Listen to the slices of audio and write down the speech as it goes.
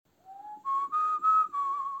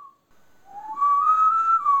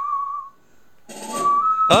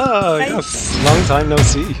Oh, Hi. yes. Long time no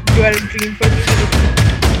see. You are a dream for me.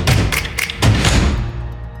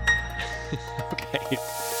 Okay.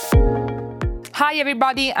 Hi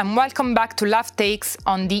everybody and welcome back to Left Takes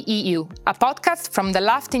on the EU, a podcast from the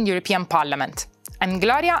left in the European Parliament. I'm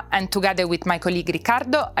Gloria and together with my colleague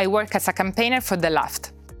Riccardo, I work as a campaigner for the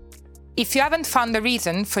left. If you haven't found a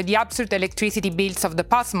reason for the absurd electricity bills of the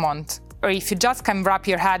past month, or if you just can't wrap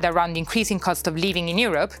your head around the increasing cost of living in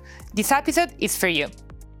Europe, this episode is for you.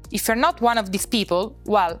 If you're not one of these people,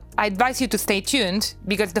 well, I advise you to stay tuned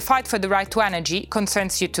because the fight for the right to energy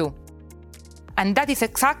concerns you too. And that is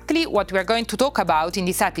exactly what we're going to talk about in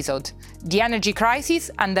this episode, the energy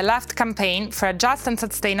crisis and the left campaign for a just and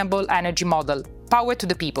sustainable energy model, power to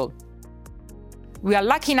the people. We are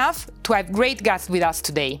lucky enough to have great guests with us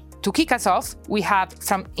today. To kick us off, we have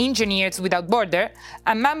from Engineers Without Border,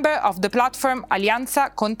 a member of the platform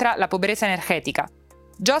Alianza contra la Pobreza Energética.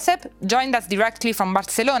 Josep joined us directly from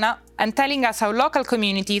Barcelona and telling us how local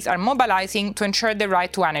communities are mobilizing to ensure the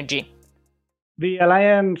right to energy. The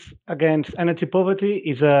Alliance Against Energy Poverty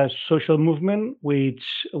is a social movement which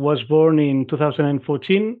was born in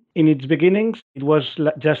 2014. In its beginnings, it was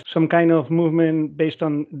just some kind of movement based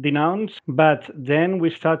on denounce, but then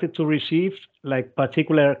we started to receive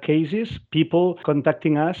particular cases, people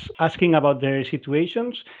contacting us, asking about their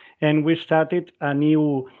situations, and we started a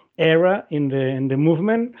new era in the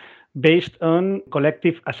movement based on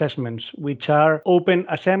collective assessments, which are open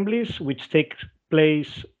assemblies which take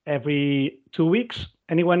place every 2 weeks.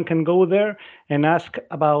 Anyone can go there and ask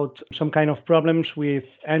about some kind of problems with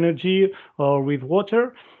energy or with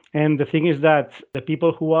water. And the thing is that the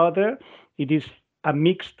people who are there, it is a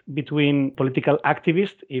mix between political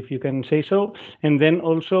activists, if you can say so, and then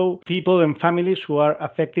also people and families who are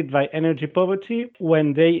affected by energy poverty.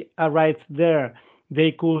 When they arrive there, they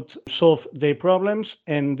could solve their problems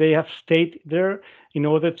and they have stayed there in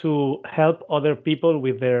order to help other people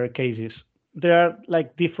with their cases. There are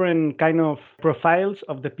different kind of profiles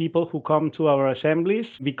of the people who come to our assemblies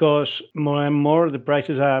because more and more the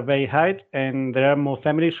prices are very high and there are more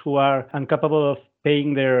families who are incapable of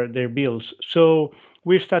paying their bills. So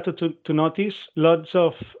we started to notice lots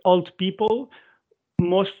of old people,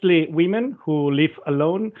 mostly women who live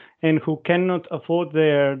alone and who cannot afford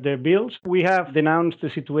their bills. We have denounced the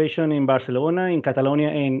situation in Barcelona, in Catalonia,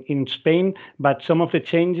 and in Spain, but some of the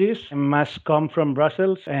changes must come from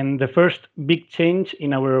Brussels. And the first big change,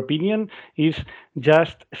 in our opinion, is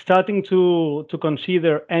just starting to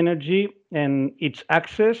consider energy and its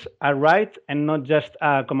access a right and not just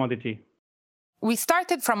a commodity. We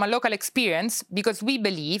started from a local experience because we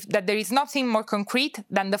believe that there is nothing more concrete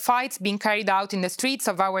than the fights being carried out in the streets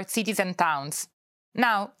of our cities and towns.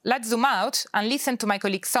 Now, let's zoom out and listen to my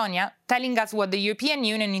colleague Sonia telling us what the European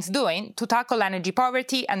Union is doing to tackle energy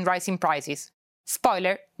poverty and rising prices.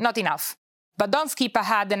 Spoiler, not enough. But don't skip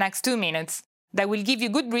ahead the next 2 minutes. That will give you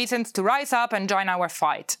good reasons to rise up and join our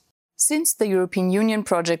fight. Since the European Union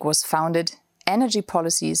project was founded, energy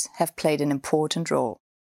policies have played an important role.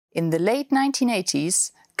 In the late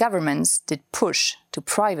 1980s, governments did push to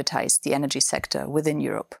privatize the energy sector within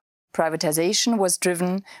Europe. Privatization was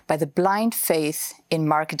driven by the blind faith in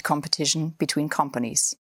market competition between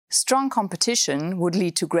companies. Strong competition would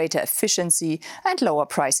lead to greater efficiency and lower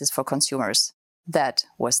prices for consumers. That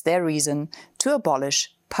was their reason to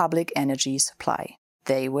abolish public energy supply.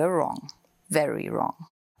 They were wrong, very wrong.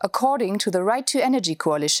 According to the Right to Energy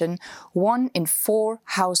Coalition, 1 in 4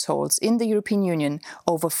 households in the European Union,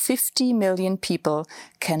 over 50 million people,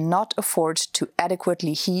 cannot afford to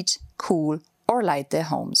adequately heat, cool, or light their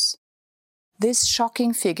homes. This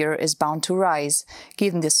shocking figure is bound to rise,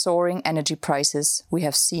 given the soaring energy prices we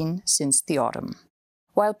have seen since the autumn.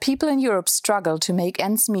 While people in Europe struggle to make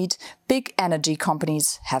ends meet, big energy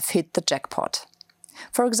companies have hit the jackpot.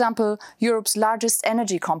 For example, Europe's largest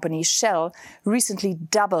energy company, Shell, recently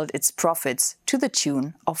doubled its profits to the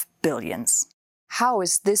tune of billions. How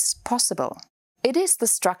is this possible? It is the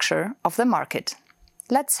structure of the market.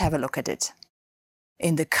 Let's have a look at it.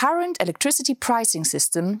 In the current electricity pricing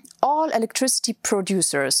system, all electricity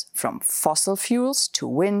producers, from fossil fuels to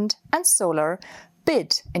wind and solar,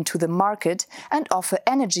 bid into the market and offer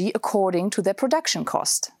energy according to their production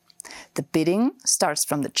cost. The bidding starts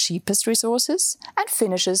from the cheapest resources and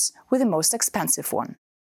finishes with the most expensive one.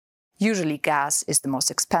 Usually gas is the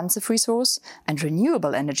most expensive resource and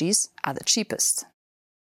renewable energies are the cheapest.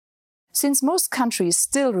 Since most countries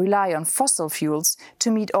still rely on fossil fuels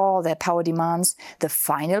to meet all their power demands, the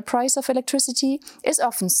final price of electricity is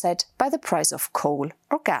often set by the price of coal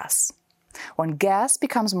or gas. When gas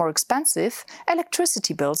becomes more expensive,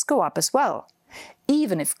 electricity bills go up as well,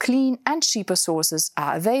 even if clean and cheaper sources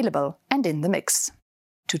are available and in the mix.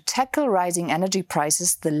 To tackle rising energy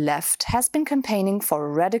prices, the left has been campaigning for a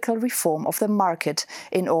radical reform of the market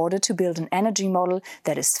in order to build an energy model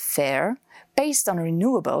that is fair, based on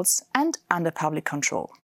renewables and under public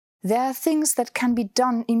control. There are things that can be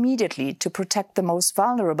done immediately to protect the most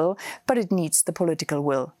vulnerable, but it needs the political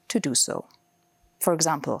will to do so. For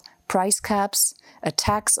example, price caps, a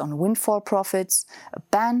tax on windfall profits, a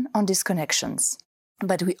ban on disconnections.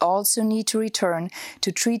 But we also need to return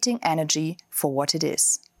to treating energy for what it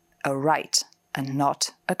is, a right and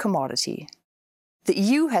not a commodity. The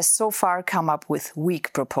EU has so far come up with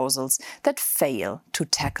weak proposals that fail to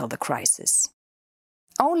tackle the crisis.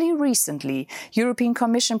 Only recently, European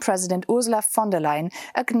Commission President Ursula von der Leyen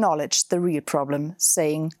acknowledged the real problem,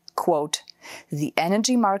 saying, quote, "The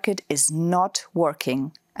energy market is not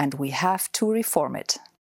working and we have to reform it."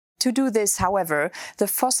 To do this, however, the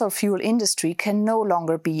fossil fuel industry can no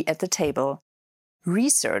longer be at the table.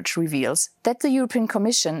 Research reveals that the European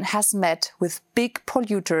Commission has met with big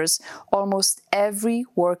polluters almost every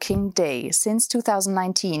working day since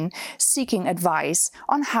 2019, seeking advice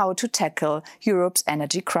on how to tackle Europe's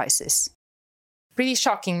energy crisis. Pretty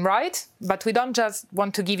shocking, right? But we don't just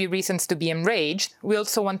want to give you reasons to be enraged, we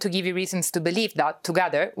also want to give you reasons to believe that,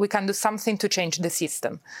 together, we can do something to change the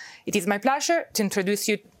system. It is my pleasure to introduce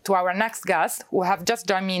you to our next guest, who have just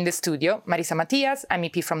joined me in the studio, Marisa Matias,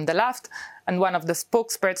 MEP from the left, and one of the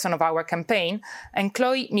spokespersons of our campaign, and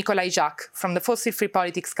Chloé Mikolajczak from the Fossil Free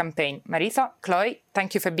Politics campaign. Marisa, Chloé,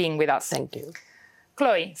 thank you for being with us. Thank you.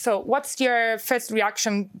 Chloé, so what's your first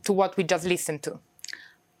reaction to what we just listened to?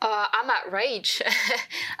 I'm outraged.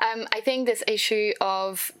 I think this issue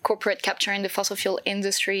of corporate capturing the fossil fuel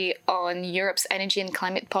industry on Europe's energy and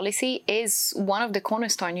climate policy is one of the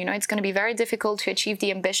cornerstones. You know, it's going to be very difficult to achieve the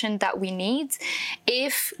ambition that we need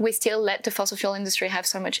if we still let the fossil fuel industry have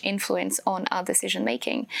so much influence on our decision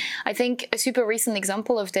making. I think a super recent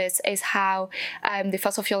example of this is how the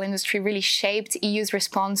fossil fuel industry really shaped EU's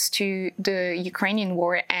response to the Ukrainian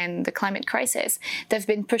war and the climate crisis. They've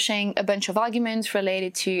been pushing a bunch of arguments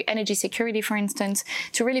related to energy security, for instance,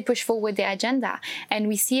 to really push forward their agenda. And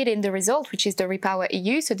we see it in the result, which is the Repower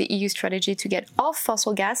EU, so the EU strategy to get off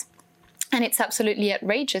fossil gas. And it's absolutely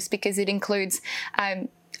outrageous because it includes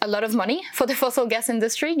a lot of money for the fossil gas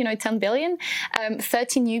industry, 10 billion,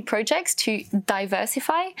 30 new projects to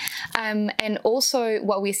diversify. And also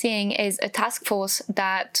what we're seeing is a task force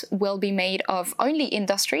that will be made of only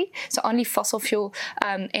industry, so only fossil fuel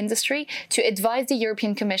industry, to advise the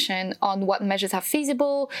European Commission on what measures are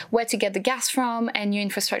feasible, where to get the gas from, and new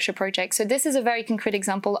infrastructure projects. So this is a very concrete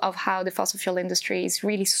example of how the fossil fuel industry is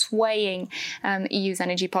really swaying EU's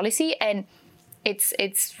energy policy. And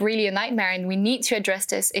it's really a nightmare, and we need to address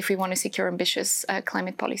this if we want to secure ambitious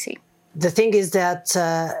climate policy. The thing is that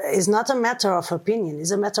it's not a matter of opinion, it's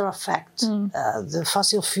a matter of fact. The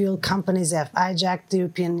fossil fuel companies have hijacked the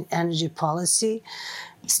European energy policy.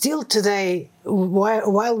 Still today,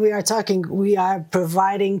 while we are talking, we are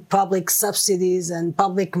providing public subsidies and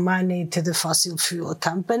public money to the fossil fuel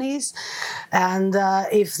companies. And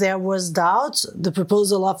if there was doubt, the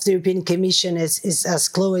proposal of the European Commission is, as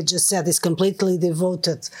Chloé just said, is completely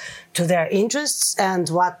devoted to their interests. And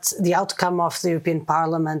what the outcome of the European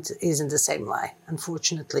Parliament is in the same line,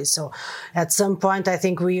 unfortunately. So at some point, I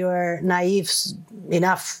think we were naive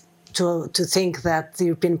enough to think that the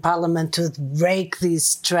European Parliament would break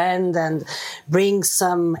this trend and bring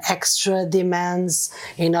some extra demands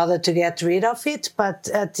in order to get rid of it. But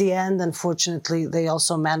at the end, unfortunately, they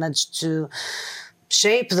also managed to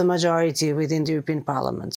shape the majority within the European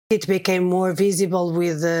Parliament. It became more visible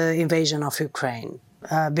with the invasion of Ukraine.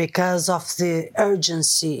 Because of the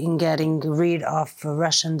urgency in getting rid of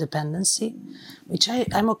Russian dependency, which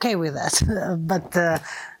I'm okay with that. But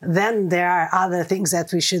then there are other things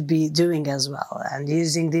that we should be doing as well, and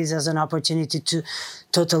using this as an opportunity to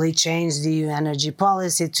totally change the EU energy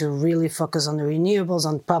policy, to really focus on the renewables,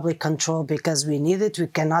 on public control, because we need it. We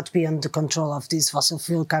cannot be under control of these fossil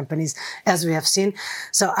fuel companies, as we have seen.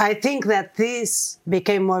 So I think that this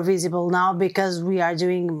became more visible now because we are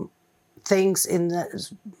doing things in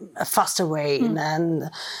a faster way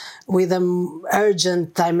and with an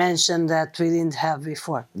urgent dimension that we didn't have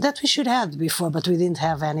before, that we should have before, but we didn't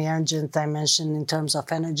have any urgent dimension in terms of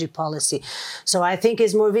energy policy. So I think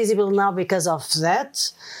it's more visible now because of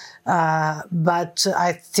that. But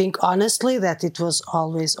I think honestly that it was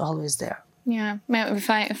always there. Yeah,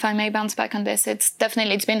 if I may bounce back on this, it's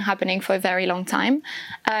been happening for a very long time.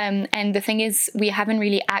 And the thing is, we haven't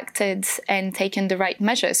really acted and taken the right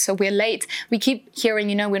measures. So we're late. We keep hearing,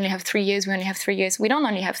 we only have 3 years, we only have 3 years. We don't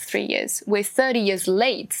only have 3 years. We're 30 years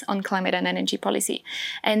late on climate and energy policy.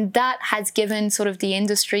 And that has given sort of the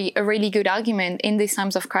industry a really good argument in these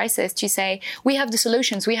times of crisis to say, we have the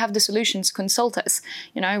solutions, consult us.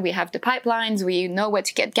 We have the pipelines, we know where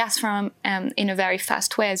to get gas from in a very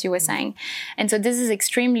fast way, as you were saying. And so this is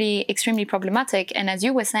extremely, extremely problematic. And as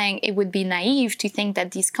you were saying, it would be naive to think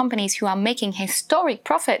that these companies who are making historic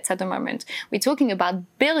profits at the moment, we're talking about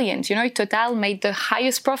billions, Total made the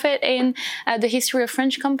highest profit in the history of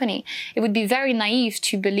French company. It would be very naive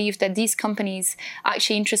to believe that these companies are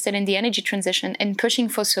actually interested in the energy transition and pushing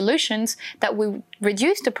for solutions that will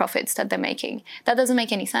reduce the profits that they're making. That doesn't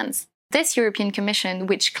make any sense. This European Commission,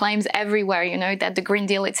 which claims everywhere, that the Green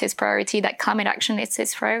Deal is its priority, that climate action is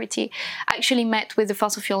its priority, actually met with the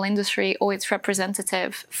fossil fuel industry or its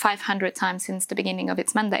representative 500 times since the beginning of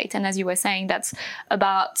its mandate. And as you were saying, that's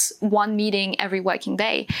about one meeting every working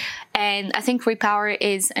day. And I think Repower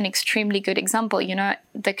is an extremely good example.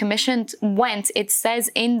 The Commission it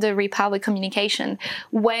says in the Repower communication,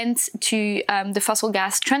 went to the fossil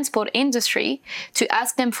gas transport industry to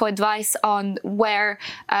ask them for advice on where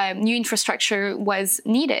new infrastructure was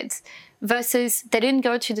needed, versus they didn't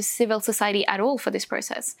go to the civil society at all for this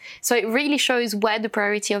process. So it really shows where the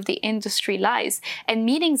priority of the industry lies. And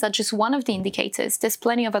meetings are just one of the indicators. There's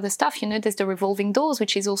plenty of other stuff. There's the revolving doors,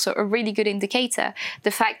 which is also a really good indicator. The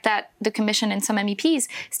fact that the Commission and some MEPs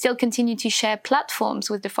still continue to share platforms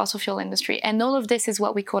with the fossil fuel industry. And all of this is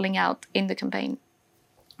what we're calling out in the campaign.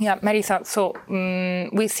 Yeah, Marisa, so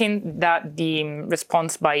we've seen that the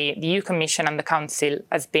response by the EU Commission and the Council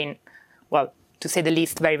has been, well, to say the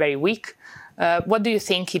least, very, very weak. What do you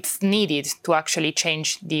think it's needed to actually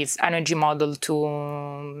change this energy model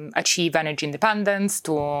to achieve energy independence,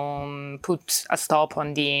 to put a stop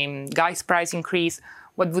on the gas price increase?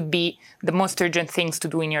 What would be the most urgent things to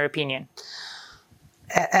do in your opinion?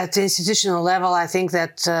 At the institutional level, I think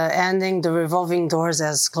that ending the revolving doors,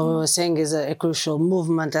 as Chloé was saying, is a crucial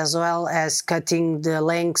movement, as well as cutting the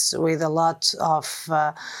links with a lot of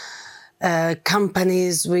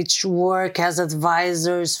companies which work as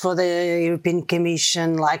advisors for the European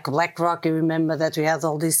Commission, like BlackRock. You remember that we had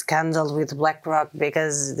all this scandal with BlackRock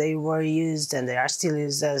because they were used, and they are still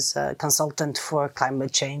used, as a consultant for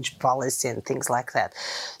climate change policy and things like that.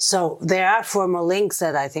 So there are formal links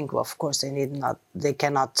that I think, of course, they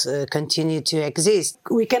cannot continue to exist.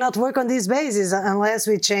 We cannot work on this basis unless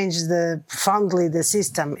we change profoundly the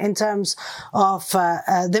system in terms of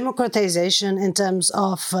democratization, in terms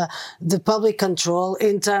of the public control,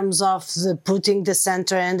 in terms of putting the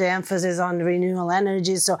center and the emphasis on renewable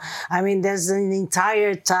energy. So, there's an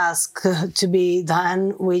entire task to be done,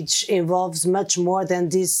 which involves much more than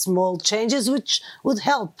these small changes, which would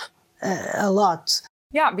help a lot.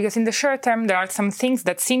 Yeah, because in the short term, there are some things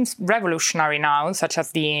that seem revolutionary now, such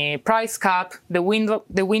as the price cap, the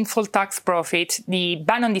windfall tax profit, the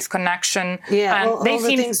ban on disconnection. Yeah, all the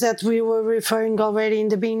things that we were referring already in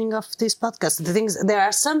the beginning of this podcast. There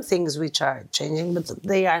are some things which are changing, but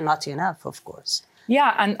they are not enough, of course.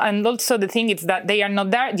 Yeah, and also the thing is that they are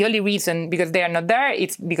not there. The only reason because they are not there,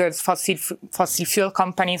 it's because fossil fuel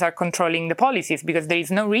companies are controlling the policies, because there is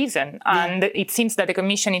no reason. And it seems that the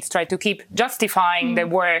Commission is trying to keep justifying the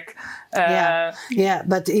work.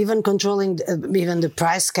 But even controlling even the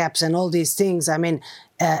price caps and all these things,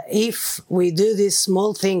 if we do these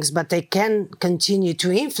small things, but they can continue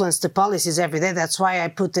to influence the policies every day. That's why I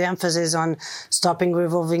put the emphasis on stopping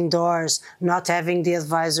revolving doors, not having the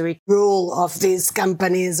advisory role of these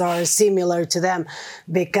companies or similar to them.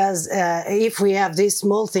 Because if we have these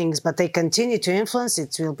small things, but they continue to influence,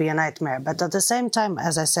 it will be a nightmare. But at the same time,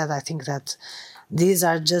 as I said, I think that these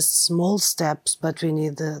are just small steps, but we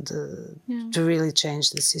need to really change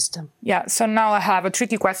the system. Yeah, so now I have a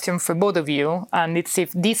tricky question for both of you, and it's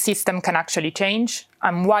if this system can actually change,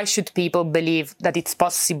 and why should people believe that it's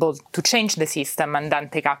possible to change the system and then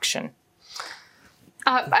take action?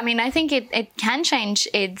 I think it can change.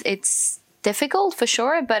 It's difficult for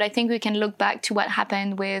sure, but I think we can look back to what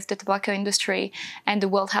happened with the tobacco industry and the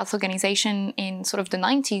World Health Organization in sort of the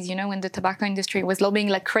 90s, when the tobacco industry was lobbying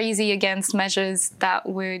like crazy against measures that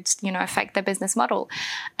would, affect their business model.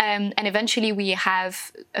 And eventually we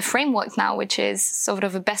have a framework now, which is sort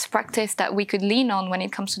of a best practice that we could lean on when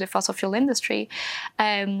it comes to the fossil fuel industry,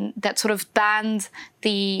 that sort of banned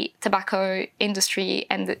the tobacco industry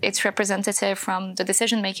and its representative from the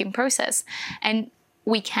decision-making process. And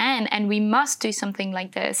we can and we must do something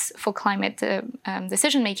like this for climate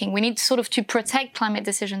decision making. We need sort of to protect climate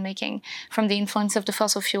decision making from the influence of the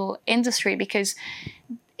fossil fuel industry, because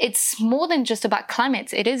it's more than just about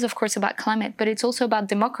climate. It is, of course, about climate, but it's also about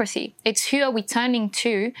democracy. It's who are we turning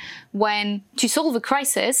to solve a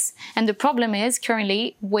crisis. And the problem is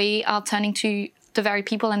currently we are turning to the very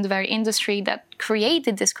people and the very industry that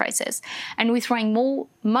created this crisis. And we're throwing more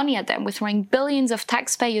money at them. We're throwing billions of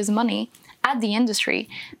taxpayers' money at the industry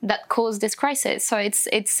that caused this crisis. So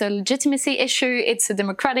it's a legitimacy issue, it's a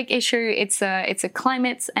democratic issue, it's a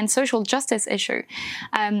climate and social justice issue,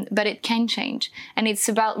 but it can change. And it's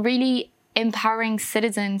about really empowering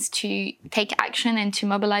citizens to take action and to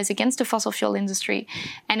mobilize against the fossil fuel industry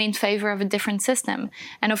and in favor of a different system.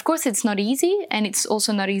 And of course, it's not easy, and it's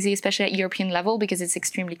also not easy, especially at European level, because it's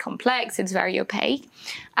extremely complex, it's very opaque.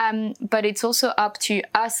 But it's also up to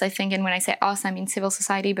us, I think, and when I say us, I mean civil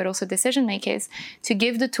society, but also decision makers, to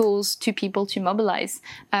give the tools to people to mobilize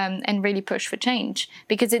and really push for change,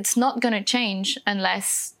 because it's not going to change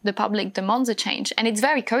unless the public demands a change. And it's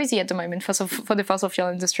very cozy at the moment for the fossil fuel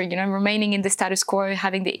industry, remaining in the status quo,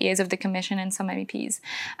 having the ears of the Commission and some MEPs.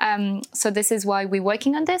 So this is why we're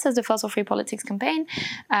working on this as the Fossil Free Politics campaign.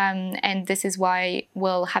 And this is why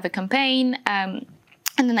we'll have a campaign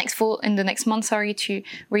in the next month, to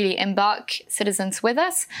really embark citizens with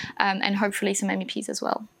us, and hopefully some MEPs as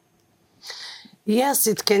well. Yes,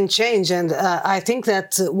 it can change. And I think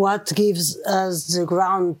that what gives us the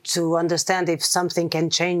ground to understand if something can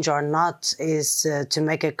change or not is to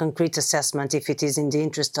make a concrete assessment if it is in the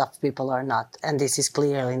interest of people or not. And this is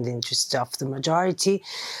clearly in the interest of the majority.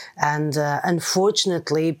 And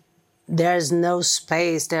unfortunately, there's no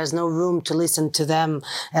space, there's no room to listen to them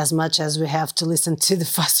as much as we have to listen to the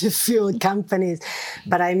fossil fuel companies.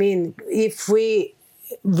 But I mean, if we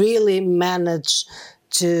really manage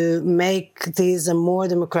to make this a more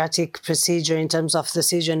democratic procedure in terms of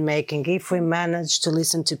decision making, if we manage to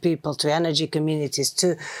listen to people, to energy communities,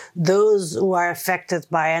 to those who are affected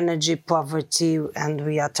by energy poverty, and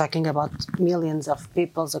we are talking about millions of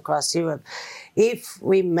peoples across Europe, if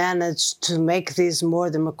we manage to make this more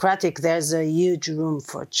democratic, there's a huge room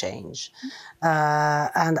for change.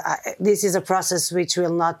 This is a process which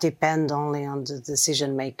will not depend only on the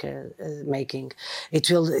decision making. It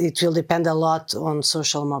will depend a lot on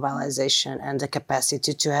social mobilization and the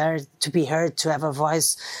capacity to be heard, to have a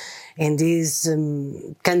voice in this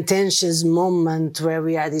contentious moment where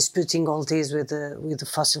we are disputing all this with the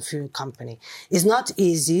fossil fuel company. It's not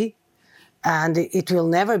easy. And it will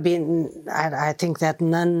never be, I think that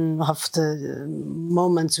none of the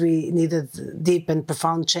moments we needed deep and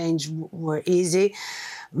profound change were easy.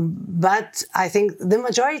 But I think the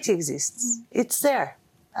majority exists. It's there.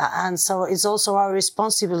 And so it's also our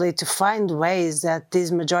responsibility to find ways that this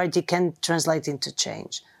majority can translate into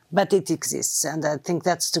change. But it exists. And I think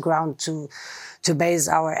that's the ground to base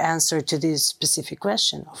our answer to this specific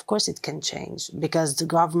question. Of course it can change, because the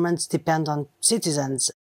governments depend on citizens.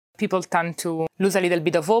 People tend to lose a little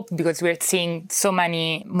bit of hope because we're seeing so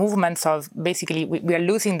many movements of basically we are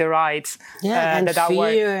losing the rights. And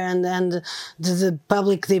fear and the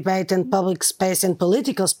public debate and public space and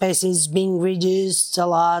political space is being reduced a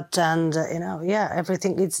lot, and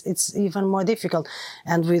everything it's even more difficult.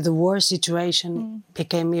 And with the war situation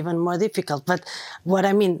became even more difficult. But what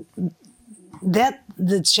I mean, that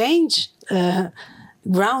the change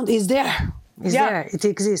ground is there. There, it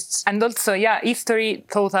exists. And also, history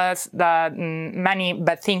taught us that many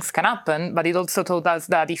bad things can happen, but it also taught us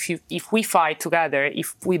that if we fight together,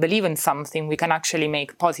 if we believe in something, we can actually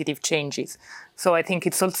make positive changes. So I think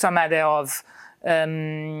it's also a matter of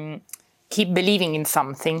keep believing in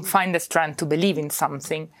something, find the strength to believe in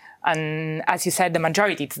something. And as you said, the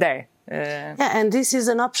majority is there. And this is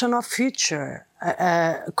an option of future.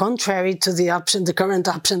 Contrary to the current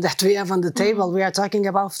option that we have on the table, we are talking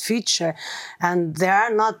about future. And there are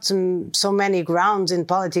not so many grounds in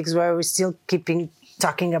politics where we're still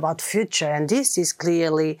talking about future. And this is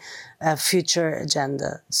clearly a future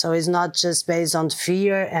agenda. So it's not just based on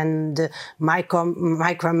fear and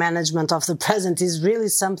micromanagement of the present. It's really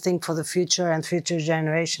something for the future and future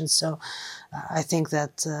generations. So I think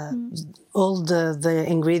that all the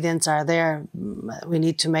ingredients are there. We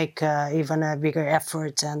need to make even a bigger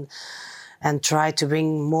effort and try to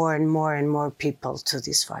bring more and more and more people to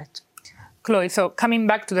this fight. Chloé, so coming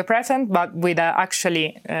back to the present, but with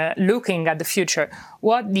actually looking at the future,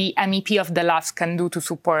 what the MEP of the LAF can do to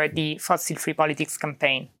support the Fossil Free Politics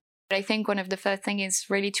campaign? I think one of the first things is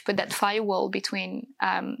really to put that firewall between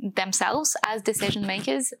themselves as decision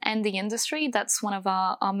makers and the industry. That's one of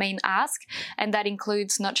our main asks. And that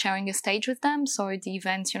includes not sharing a stage with them. So the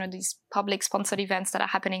events, these public sponsored events that are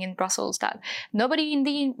happening in Brussels that nobody in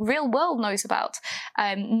the real world knows about.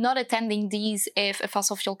 Not attending these if a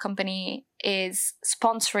fossil fuel company is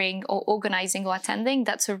sponsoring or organizing or attending.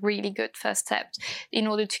 That's a really good first step in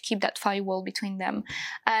order to keep that firewall between them.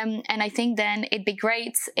 And I think then it'd be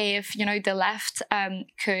great if, the left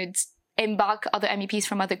could embark other MEPs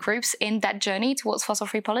from other groups in that journey towards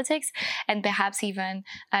fossil-free politics, and perhaps even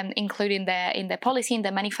include in their policy, in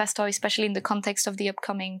their manifesto, especially in the context of the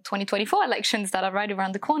upcoming 2024 elections that are right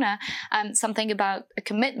around the corner, something about a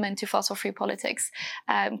commitment to fossil-free politics,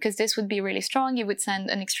 because this would be really strong. It would send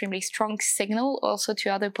an extremely strong signal also to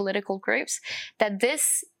other political groups that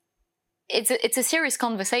it's a serious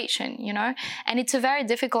conversation, and it's a very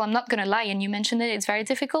difficult, I'm not going to lie, and you mentioned it, it's very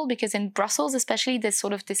difficult because in Brussels, especially, there's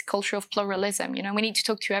sort of this culture of pluralism, we need to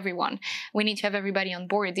talk to everyone. We need to have everybody on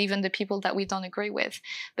board, even the people that we don't agree with.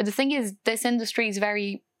 But the thing is, this industry is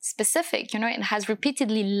very specific, it has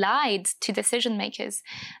repeatedly lied to decision makers.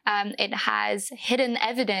 It has hidden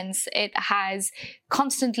evidence. It has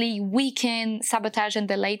constantly weakened, sabotaged, and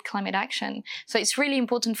delayed climate action. So it's really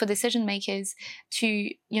important for decision makers to,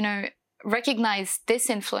 recognize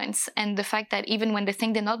this influence and the fact that even when they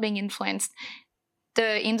think they're not being influenced,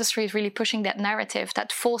 the industry is really pushing that narrative,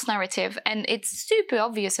 that false narrative, and it's super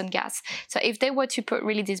obvious in gas. So if they were to put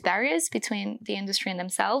really these barriers between the industry and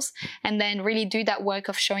themselves, and then really do that work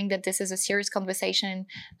of showing that this is a serious conversation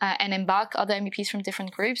and embark other MEPs from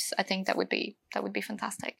different groups, I think that would be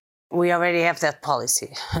fantastic. We already have that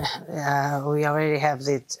policy. We already have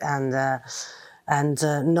it, and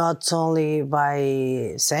not only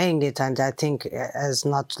by saying it, and I think it's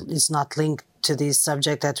not linked to this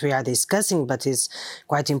subject that we are discussing, but it's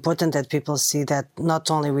quite important that people see that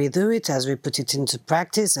not only we do it, as we put it into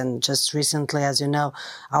practice, and just recently, as you know,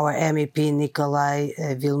 our MEP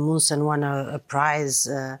Mikolajczak won a prize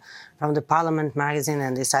from the Parliament magazine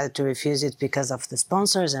and decided to refuse it because of the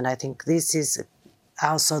sponsors, and I think this is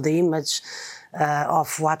also the image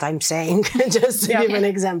of what I'm saying, just to give an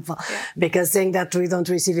example. Yeah. Because saying that we don't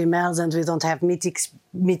receive emails and we don't have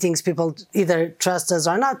meetings, people either trust us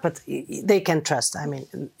or not, but they can trust. I mean,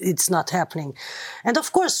 it's not happening. And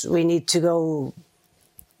of course, we need to go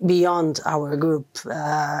beyond our group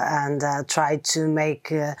and try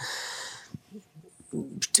to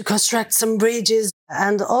to construct some bridges.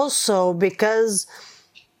 And also because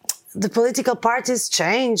the political parties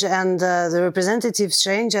change and the representatives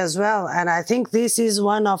change as well. And I think this is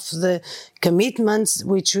one of the commitments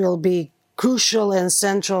which will be crucial and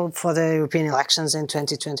central for the European elections in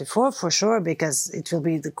 2024, for sure, because it will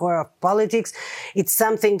be the core of politics. It's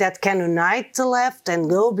something that can unite the left and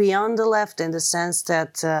go beyond the left in the sense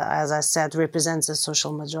that, as I said, represents a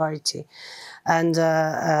social majority. And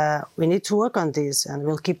we need to work on this, and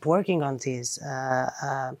we'll keep working on this.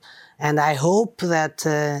 And I hope that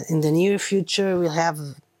in the near future we'll have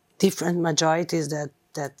different majorities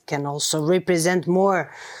that can also represent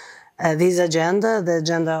more this agenda, the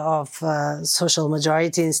agenda of social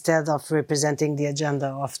majority, instead of representing the agenda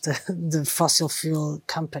of the fossil fuel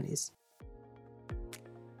companies.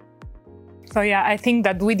 So yeah, I think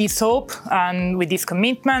that with this hope and with these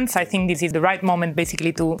commitments, I think this is the right moment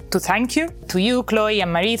basically to thank you. To you, Chloé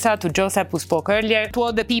and Marisa, to Josep who spoke earlier, to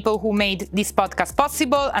all the people who made this podcast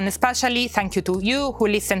possible, and especially thank you to you who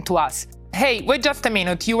listened to us. Hey, wait just a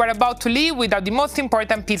minute, you are about to leave without the most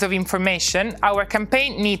important piece of information. Our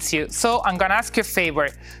campaign needs you, so I'm gonna ask you a favor.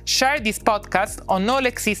 Share this podcast on all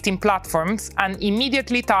existing platforms and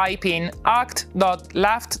immediately type in act.left.eu.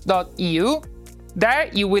 There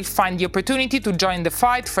you will find the opportunity to join the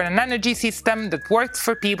fight for an energy system that works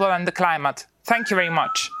for people and the climate. Thank you very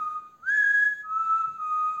much.